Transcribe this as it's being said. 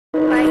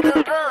like a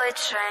bullet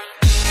train.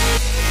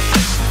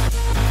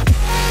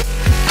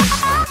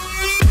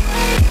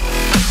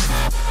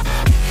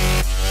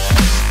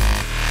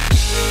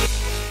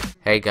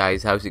 Hey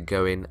guys, how's it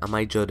going?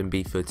 I'm Jordan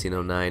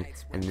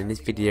B1309, and in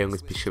this video I'm going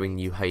to be showing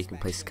you how you can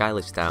play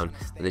Skylift down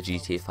on the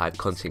GTA 5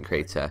 content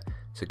creator.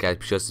 So guys,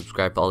 be sure to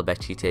subscribe for all the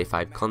best GTA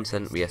 5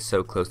 content. We are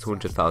so close to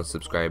 100,000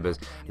 subscribers,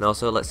 and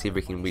also let's see if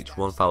we can reach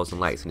 1,000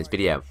 likes on this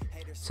video.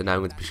 So now I'm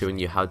going to be showing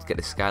you how to get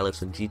the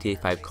Skylift on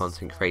GTA 5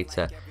 content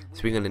creator. So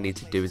what you're going to need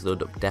to do is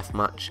load up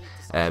deathmatch,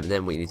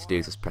 then what you need to do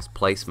is just press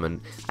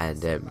placement, and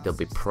there'll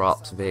be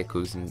props,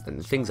 vehicles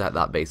and things like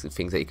that, basically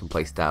things that you can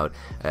place down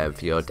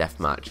for your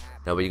deathmatch.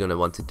 Now what you're going to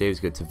want to do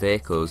is go to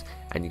vehicles,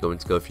 and you're going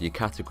to go through your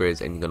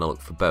categories, and you're going to look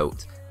for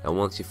boat. Now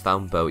once you've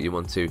found boat, you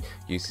want to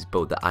use this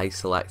boat that I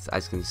select,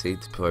 as you can see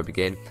before I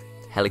begin.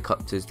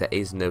 Helicopters, there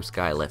is no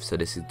Skylift, so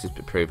this is just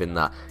proving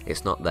that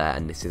it's not there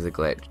and this is a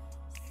glitch.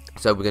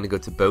 So we're going to go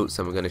to boats,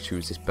 and we're going to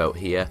choose this boat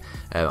here.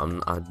 I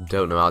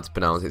don't know how to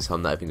pronounce it, so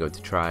I'm not even going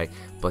to try.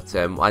 But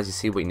as you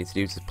see, what you need to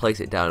do is just place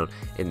it down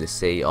in the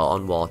sea or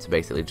on water,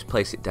 basically. Just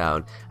place it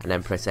down and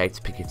then press A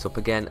to pick it up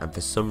again. And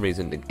for some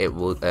reason, it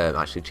will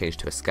actually change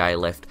to a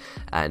Skylift.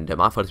 And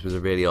I thought this was a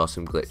really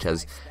awesome glitch,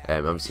 as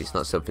obviously it's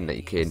not something that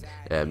you can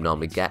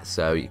normally get.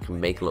 So you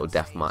can make a little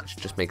death match,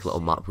 just make a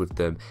little map with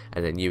them,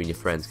 and then you and your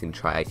friends can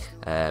try,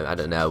 I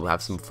don't know,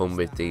 have some fun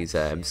with these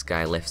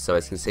Skylifts. So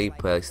as you can see,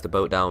 place the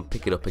boat down,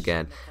 pick it up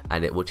again,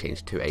 and it will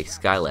change to a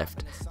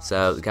Skylift.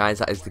 So guys,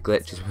 that is the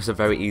glitch. It was a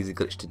very easy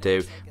glitch to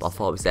do, but I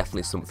thought it was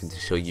definitely something to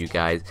show you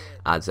guys,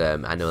 as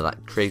I know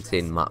that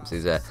creating maps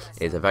is a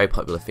very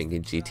popular thing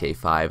in GTA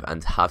 5,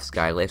 and to have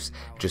Skylifts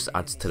just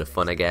adds to the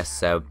fun, I guess.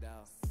 So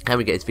can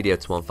we get this video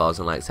to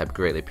 1,000 likes? I'd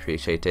greatly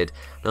appreciate it.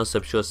 And also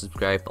be sure to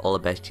subscribe for all the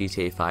best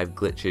GTA 5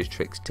 glitches,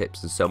 tricks,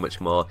 tips and so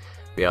much more.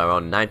 We are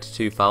on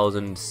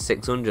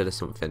 92,600 or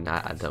something.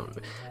 I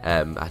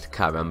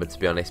can't remember, to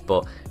be honest,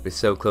 but we're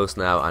so close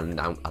now, and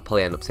I'll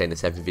probably end up saying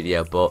this every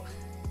video, but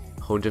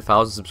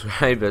 100,000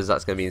 subscribers,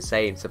 that's going to be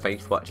insane. So thank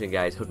you for watching,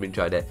 guys. Hope you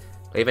enjoyed it.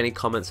 Leave any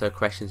comments or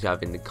questions you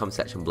have in the comment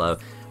section below.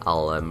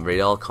 I'll read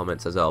all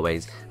comments as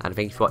always, and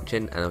thank you for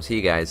watching, and I'll see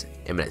you guys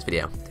in the next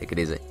video. Take it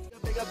easy.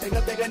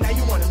 Bigger, now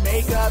you wanna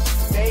make up,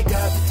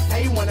 now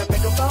you wanna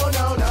make a phone,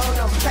 no.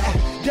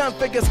 Dumb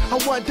figures,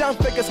 I want dumb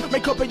figures.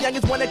 Make up a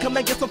youngins wanna come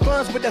and get some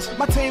funds with us.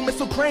 My team is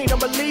so green,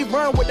 I'ma leave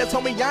run with us.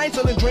 Homie, I ain't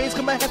selling dreams,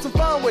 come and have some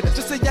fun with us.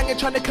 Just a youngin'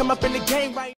 trying to come up in the game right